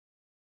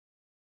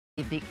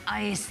the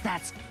ice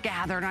that's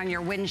gathered on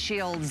your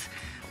windshields.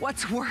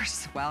 What's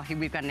worse? Well,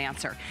 we've got an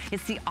answer.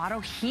 It's the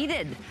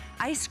auto-heated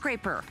ice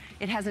scraper.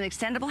 It has an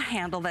extendable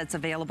handle that's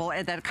available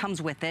that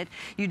comes with it.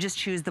 You just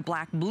choose the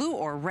black, blue,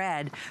 or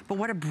red. But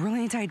what a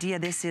brilliant idea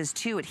this is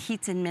too. It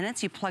heats in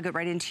minutes. You plug it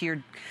right into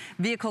your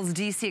vehicle's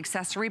DC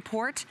accessory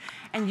port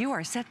and you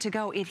are set to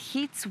go. It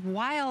heats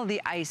while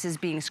the ice is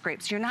being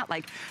scraped. So you're not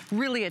like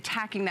really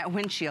attacking that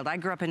windshield. I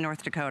grew up in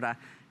North Dakota.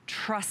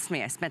 Trust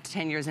me, I spent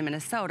 10 years in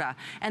Minnesota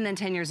and then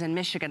 10 years in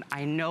Michigan.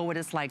 I know what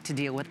it's like to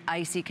deal with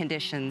icy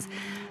conditions.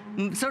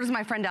 So does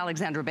my friend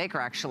Alexandra Baker,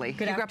 actually.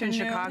 Good you grew up in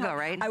Chicago,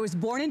 right? I was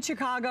born in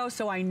Chicago,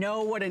 so I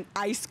know what an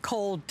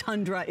ice-cold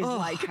tundra is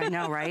like. I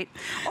know, right?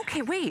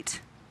 Okay,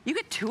 wait. You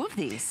get 2 of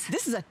these.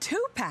 This is a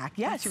 2-pack.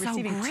 Yes, you're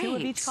receiving great. 2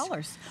 of each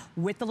colors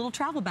with the little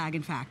travel bag,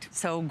 in fact.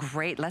 So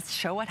great. Let's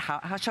show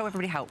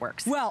everybody how it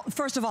works. Well,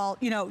 first of all,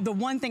 you know, the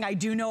one thing I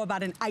do know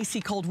about an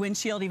icy cold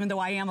windshield, even though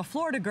I am a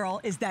Florida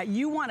girl, is that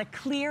you want to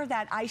clear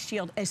that ice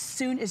shield as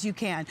soon as you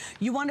can.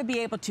 You want to be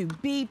able to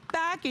be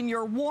back in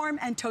your warm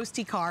and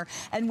toasty car.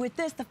 And with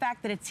this, the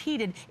fact that it's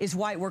heated is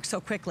why it works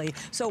so quickly.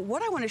 So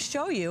what I want to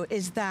show you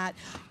is that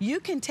you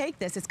can take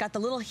this. It's got the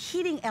little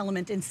heating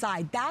element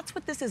inside. That's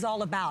what this is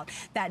all about.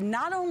 That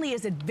not only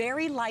is it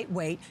very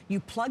lightweight,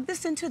 you plug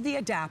this into the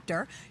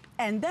adapter,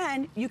 and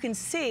then you can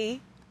see,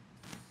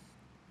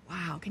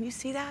 wow, can you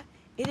see that?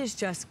 It is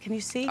just, can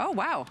you see? Oh,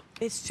 wow.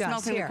 It's just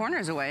melting the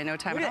corners away in no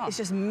time at all. It's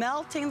just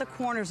melting the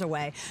corners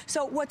away.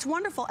 So what's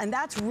wonderful, and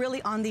that's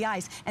really on the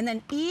ice, and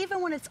then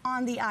even when it's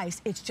on the ice,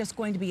 it's just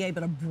going to be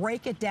able to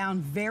break it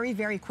down very,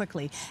 very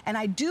quickly. And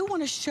I do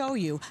want to show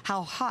you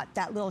how hot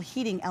that little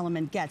heating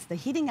element gets. The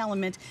heating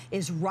element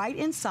is right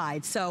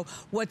inside. So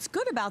what's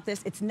good about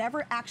this, it's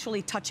never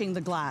actually touching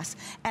the glass.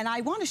 And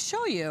I want to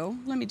show you,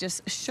 let me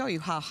just show you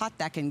how hot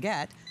that can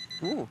get.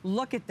 Ooh.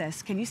 Look at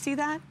this. Can you see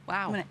that?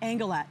 Wow. I'm going to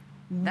angle that.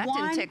 That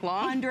didn't take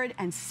long.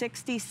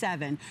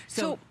 167.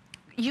 So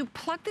you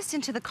plug this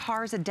into the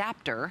car's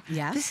adapter.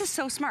 Yes. This is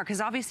so smart because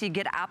obviously you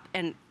get up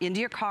and into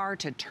your car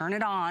to turn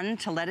it on,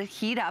 to let it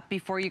heat up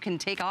before you can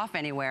take off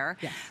anywhere.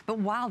 Yes. But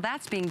while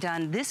that's being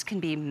done, this can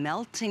be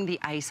melting the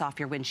ice off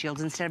your windshields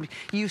instead of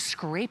you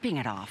scraping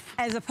it off.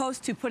 As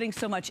opposed to putting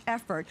so much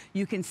effort,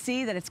 you can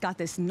see that it's got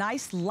this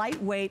nice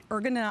lightweight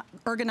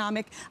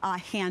ergonomic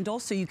handle,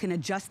 so you can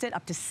adjust it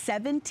up to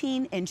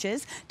 17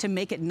 inches to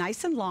make it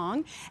nice and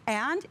long.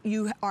 And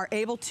you are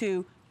able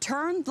to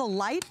turn the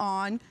light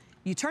on.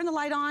 You turn the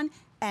light on,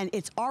 and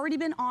it's already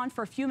been on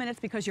for a few minutes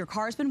because your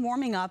car's been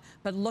warming up,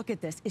 but look at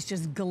this. It's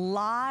just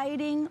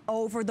gliding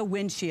over the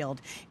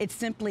windshield. It's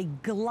simply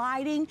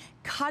gliding,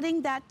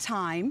 cutting that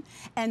time,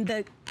 and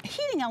the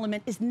heating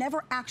element is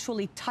never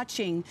actually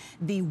touching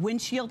the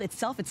windshield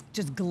itself. It's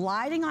just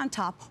gliding on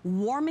top,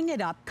 warming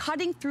it up,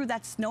 cutting through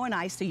that snow and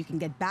ice so you can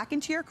get back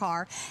into your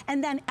car.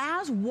 And then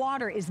as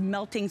water is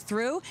melting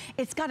through,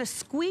 it's got a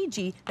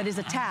squeegee that is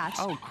attached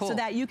so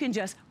that you can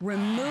just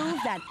remove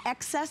that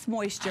excess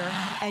moisture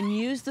and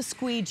use the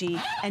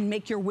squeegee and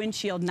make your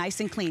windshield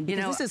nice and clean.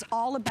 Because this is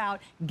all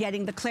about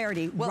getting the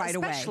clarity right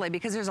away. Especially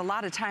because there's a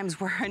lot of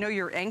times where I know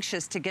you're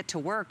anxious to get to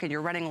work and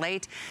you're running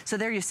late. So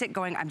there you sit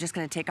going, I'm just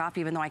going to take off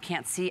even though I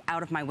can't see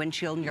out of my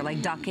windshield, and you're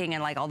like ducking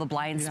and like all the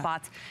blind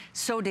spots.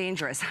 So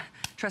dangerous.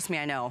 Trust me,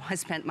 I know. I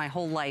spent my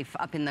whole life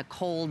up in the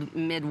cold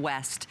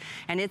Midwest,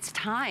 and it's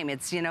time.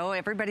 It's, you know,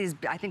 everybody's,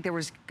 I think there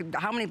was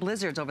how many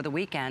blizzards over the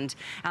weekend,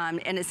 and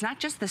it's not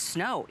just the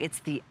snow, it's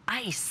the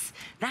ice.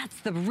 That's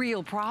the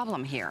real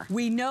problem here.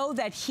 We know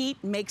that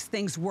heat makes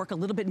things work a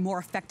little bit more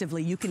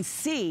effectively. You can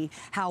see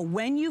how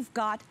when you've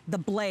got the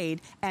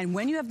blade and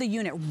when you have the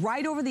unit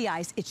right over the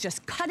ice, it's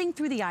just cutting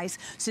through the ice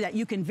so that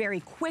you can very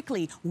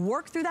quickly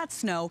work through that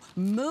snow,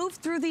 move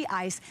through the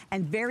ice,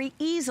 and very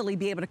easily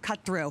be able to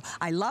cut through.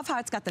 I love how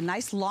it's got the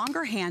nice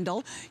longer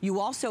handle. You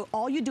also,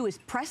 all you do is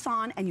press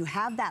on and you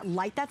have that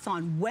light that's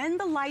on. When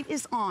the light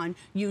is on,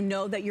 you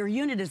know that your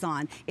unit is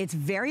on. It's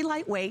very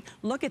lightweight.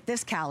 Look at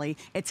this, Callie.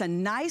 It's a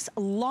nice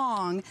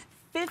long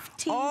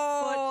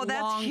 15-foot long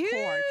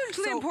cord.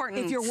 Hugely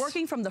important. If you're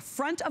working from the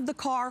front of the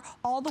car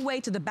all the way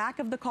to the back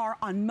of the car,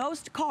 on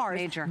most cars,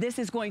 this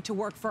is going to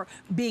work for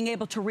being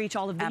able to reach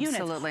all of the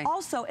units.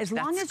 Also, as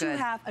long as you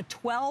have a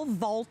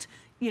 12-volt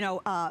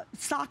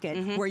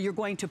socket where you're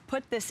going to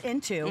put this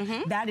into,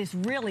 that is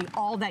really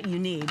all that you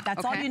need.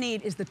 That's all you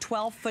need is the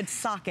 12-foot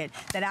socket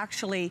that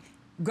actually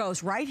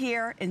goes right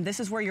here, and this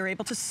is where you're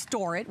able to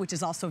store it, which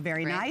is also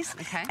very nice.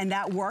 And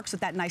that works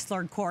with that nice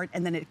long cord,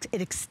 and then it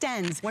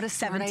extends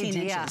 17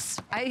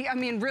 inches. I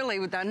mean, really,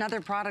 with another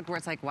product where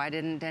it's like, why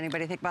didn't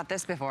anybody think about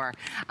this before?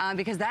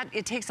 Because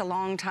it takes a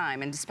long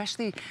time, and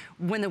especially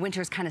when the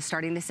winter is kind of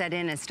starting to set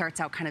in, it starts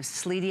out kind of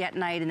sleety at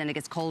night, and then it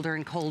gets colder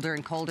and colder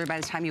and colder.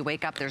 By the time you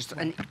wake up, there's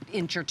an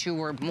inch or two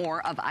or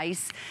more of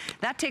ice.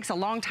 That takes a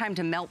long time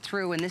to melt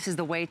through, and this is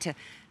the way to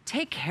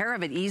take care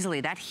of it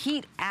easily. That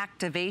heat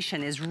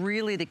activation is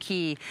really the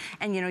key.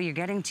 And you know, you're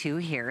getting 2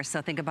 here,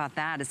 so think about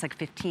that. It's like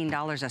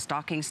 $15 a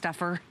stocking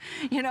stuffer.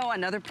 You know,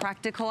 another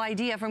practical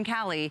idea from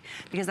Callie,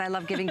 because I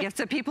love giving gifts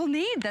that people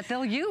need, that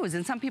they'll use.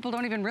 And some people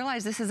don't even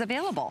realize this is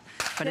available,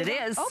 but it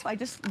is. Oh, I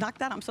just knocked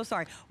that. I'm so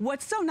sorry.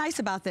 What's so nice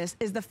about this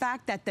is the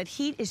fact that that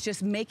heat is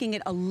just making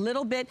it a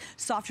little bit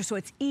softer, so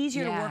it's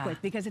easier to work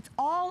with, because it's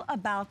all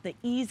about the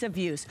ease of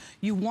use.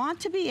 You want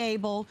to be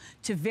able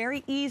to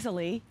very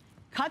easily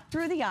cut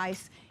through the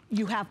ice.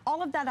 You have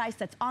all of that ice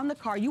that's on the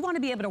car. You want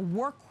to be able to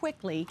work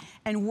quickly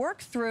and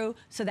work through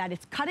so that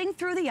it's cutting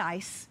through the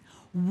ice,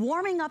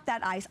 warming up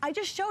that ice. I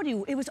just showed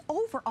you it was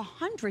over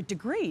 100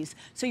 degrees.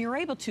 So you're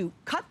able to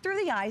cut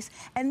through the ice,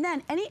 and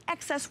then any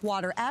excess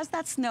water, as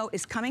that snow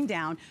is coming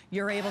down,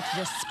 you're able to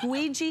just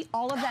squeegee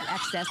all of that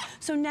excess.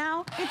 So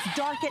now it's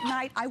dark at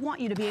night. I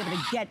want you to be able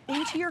to get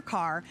into your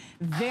car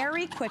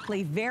very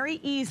quickly, very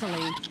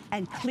easily,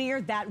 and clear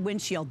that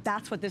windshield.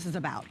 That's what this is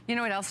about. You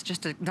know what else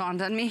just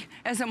dawned on me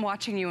as I'm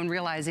watching you and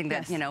realizing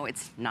that, you know,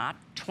 it's not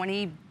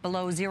 20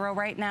 below 0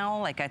 right now.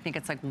 Like, I think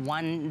it's like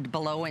 1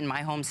 below in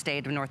my home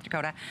state of North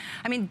Dakota.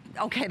 I mean,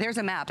 okay, there's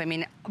a map. I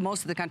mean,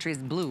 most of the country is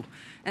blue,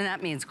 and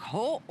that means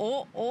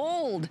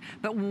cold,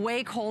 but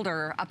way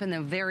colder up in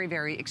the very,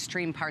 very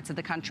extreme parts of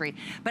the country.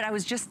 But I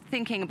was just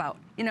thinking about,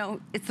 you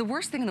know, it's the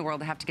worst thing in the world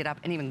to have to get up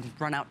and even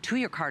run out to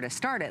your car to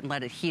start it and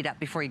let it heat up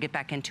before you get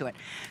back into it.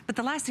 But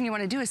the last thing you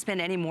want to do is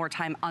spend any more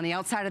time on the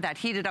outside of that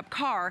heated up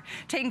car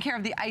taking care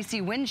of the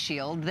icy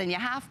windshield than you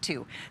have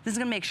to. This is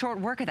going to make short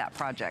work of that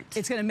project.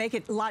 It's going to make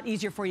it a lot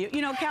easier for you.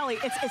 You know, Callie,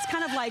 it's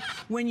kind of like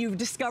when you've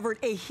discovered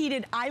a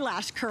heated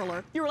eyelash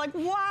curler. You were like,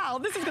 wow,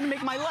 this is going to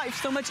make my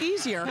life so much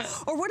easier.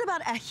 Or what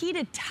about a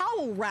heated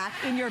towel rack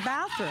in your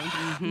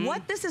bathroom?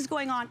 What this is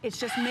going on, it's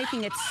just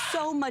making it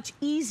so much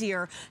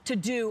easier to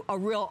do a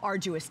real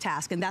arduous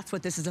task, and that's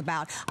what this is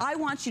about. I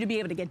want you to be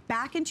able to get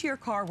back into your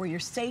car where you're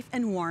safe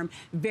and warm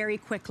very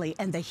quickly,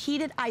 and the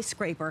heated ice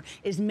scraper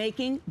is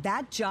making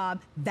that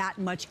job that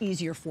much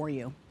easier for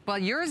you. Well,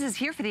 yours is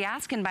here for the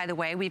asking, by the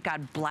way. We've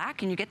got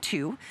black, and you get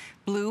 2.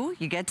 Blue,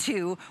 you get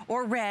 2.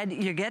 Or red,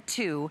 you get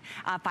 2.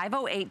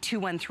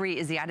 508-213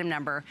 is the item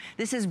number.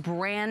 This is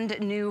brand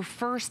new,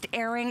 first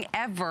airing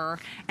ever,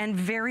 and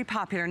very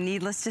popular.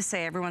 Needless to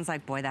say, everyone's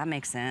like, boy, that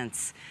makes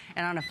sense.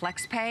 And on a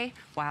flex pay,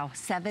 wow,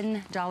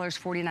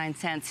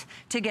 $7.49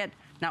 to get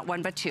not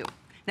 1 but 2.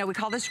 Now, we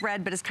call this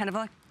red, but it's kind of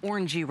like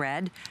orangey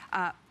red.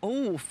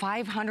 Oh,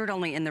 500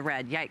 only in the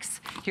red.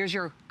 Yikes. Here's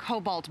your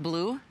cobalt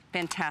blue.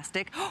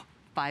 Fantastic.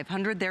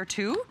 500 there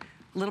too.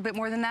 A little bit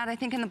more than that, I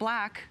think, in the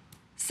black.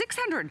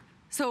 600.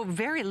 So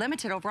very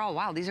limited overall.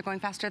 Wow, these are going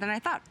faster than I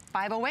thought.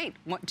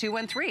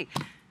 508-213.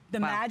 The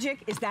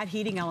magic is that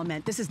heating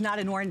element. This is not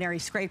an ordinary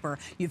scraper.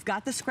 You've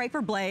got the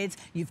scraper blades,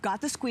 you've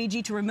got the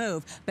squeegee to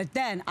remove, but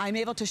then I'm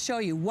able to show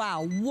you,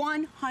 wow,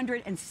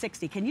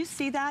 160. Can you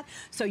see that?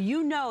 So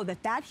you know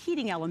that that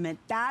heating element,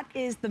 that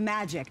is the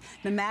magic.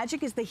 The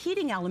magic is the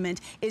heating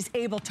element is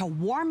able to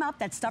warm up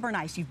that stubborn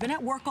ice. You've been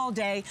at work all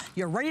day,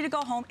 you're ready to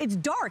go home. It's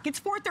dark, it's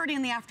 4:30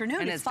 in the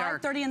afternoon, and it's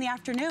 5:30 in the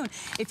afternoon.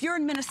 If you're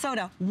in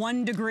Minnesota,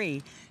 1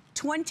 degree.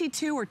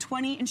 22 or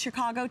 20 in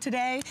Chicago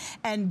today,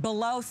 and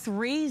below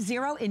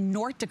 30 in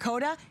North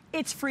Dakota.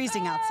 It's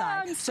freezing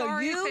outside. I'm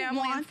sorry,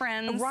 family and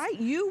friends. Right,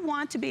 you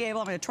want to be able,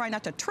 I'm gonna try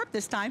not to trip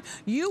this time,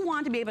 you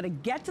want to be able to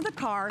get to the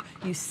car,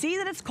 you see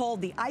that it's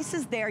cold, the ice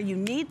is there, you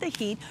need the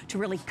heat to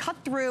really cut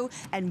through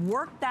and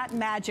work that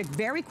magic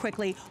very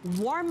quickly,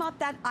 warm up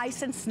that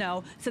ice and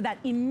snow so that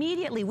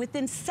immediately,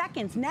 within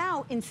seconds,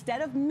 now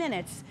instead of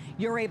minutes,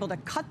 you're able to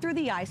cut through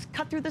the ice,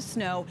 cut through the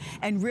snow,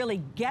 and really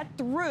get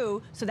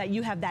through so that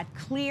you have that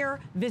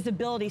clear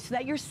visibility so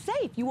that you're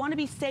safe. You want to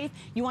be safe,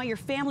 you want your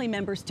family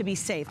members to be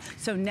safe.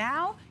 So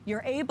now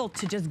you're able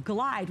to just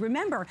glide.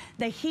 Remember,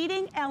 the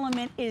heating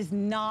element is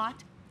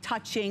not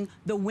touching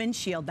the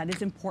windshield. That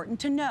is important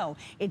to know.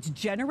 It's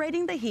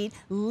generating the heat,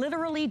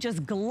 literally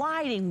just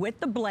gliding with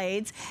the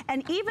blades,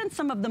 and even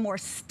some of the more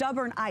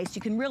stubborn ice,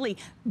 you can really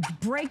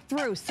break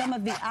through some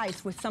of the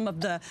ice with some of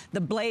the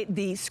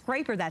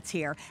scraper that's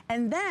here.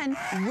 And then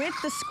with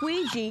the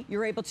squeegee,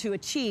 you're able to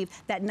achieve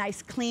that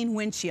nice clean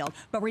windshield.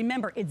 But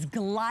remember, it's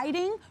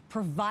gliding,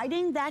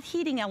 providing that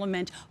heating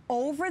element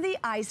over the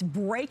ice,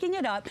 breaking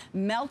it up,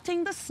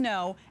 melting the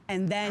snow,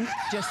 and then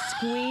just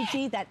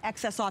squeegee that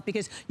excess off,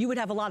 because you would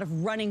have a lot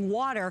of running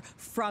water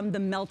from the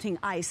melting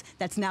ice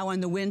that's now on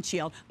the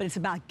windshield. But it's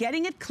about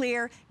getting it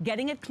clear,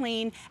 getting it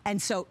clean,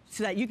 and so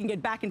that you can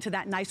get back into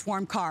that nice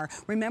warm car.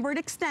 Remember, it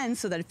extends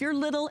so that if you're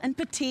little and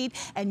petite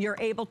and you're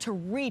able to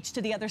reach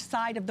to the other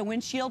side of the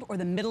windshield or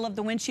the middle of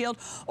the windshield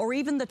or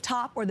even the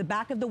top or the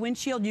back of the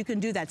windshield, you can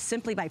do that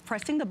simply by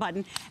pressing the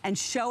button and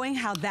showing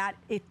how that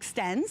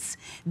extends.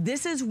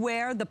 This is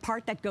where the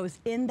part that goes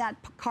in that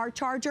car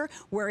charger,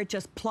 where it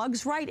just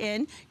plugs right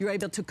in. You're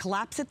able to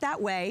collapse it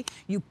that way.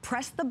 You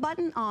press the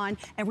button on,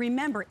 and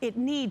remember, it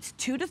needs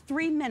 2 to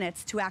 3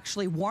 minutes to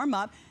actually warm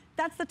up.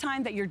 that's the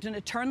time that you're going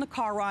to turn the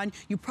car on.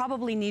 You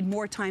probably need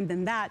more time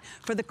than that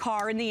for the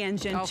car and the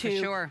engine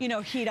to, you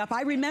know, heat up.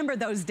 I remember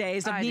those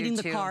days of needing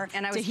the car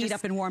to heat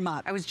up and warm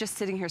up. I was just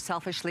sitting here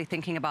selfishly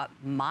thinking about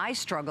my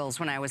struggles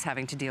when I was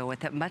having to deal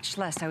with it, much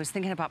less I was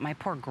thinking about my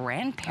poor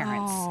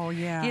grandparents. Oh,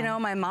 yeah. You know,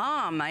 my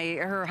mom,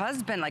 her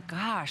husband, like,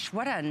 gosh,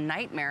 what a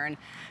nightmare. And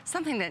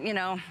something that, you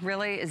know,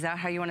 really, is that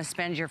how you want to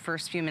spend your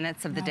first few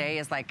minutes of the day,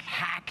 is like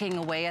hacking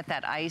away at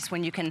that ice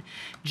when you can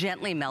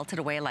gently melt it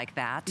away like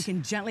that? You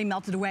can gently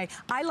melt it away.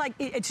 I like,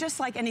 it's just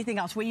like anything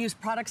else. We use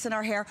products in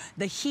our hair.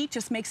 The heat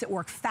just makes it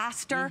work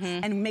faster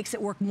and makes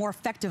it work more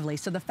effectively.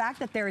 So the fact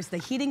that there is the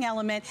heating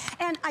element,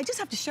 and I just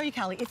have to show you,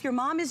 Callie, if your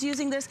mom is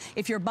using this,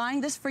 if you're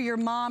buying this for your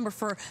mom or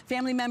for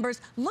family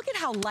members, look at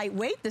how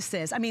lightweight this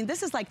is. I mean,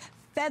 this is like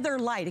feather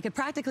light. It could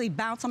practically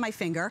bounce on my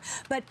finger,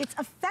 but it's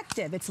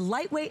effective. It's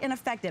lightweight and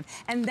effective.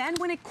 And then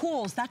when it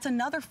cools, that's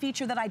another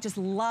feature that I just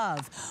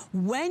love.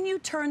 When you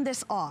turn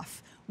this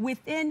off,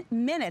 within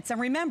minutes,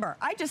 and remember,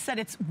 I just said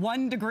it's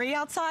 1 degree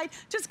outside.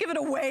 Just give it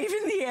a wave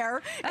in the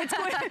air. It's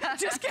going,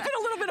 just give it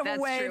a little bit of a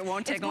wave. That's true. It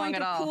won't take long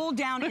at all. It's going to cool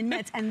down in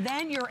minutes, and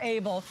then you're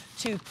able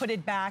to put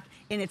it back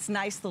in its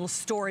nice little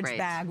storage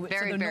bag.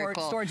 Very, so very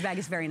cool. Storage bag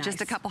is very nice.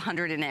 Just a couple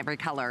hundred in every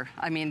color.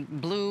 I mean,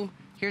 blue.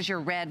 Here's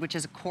your red, which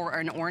is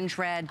an orange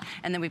red,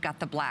 and then we've got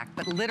the black,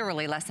 but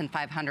literally less than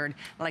 500,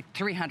 like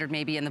 300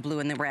 maybe in the blue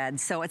and the red.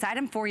 So it's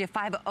item for you,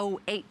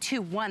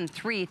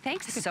 508213.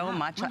 Thanks so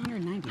much.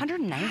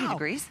 190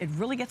 degrees. It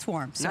really gets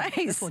warm. So nice.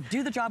 This will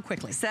do the job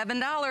quickly.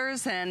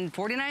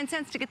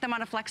 $7.49 to get them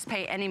on a flex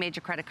pay. Any major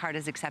credit card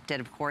is accepted,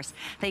 of course.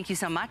 Thank you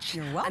so much.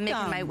 You're welcome. I'm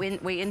making my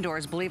way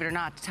indoors, believe it or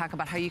not, to talk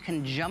about how you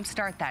can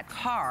jumpstart that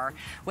car,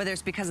 whether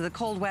it's because of the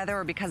cold weather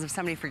or because of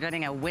somebody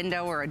forgetting a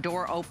window or a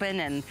door open,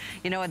 and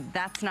you know,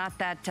 that's not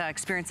that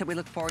experience that we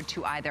look forward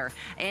to either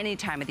any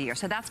time of the year.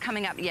 So that's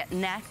coming up. Yet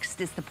next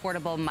is the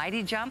portable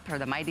Mighty Jump, or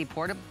the Mighty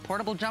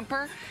Portable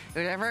Jumper,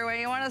 whatever way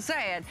you want to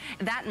say it.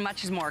 That and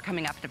much more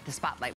coming up at the Spotlight.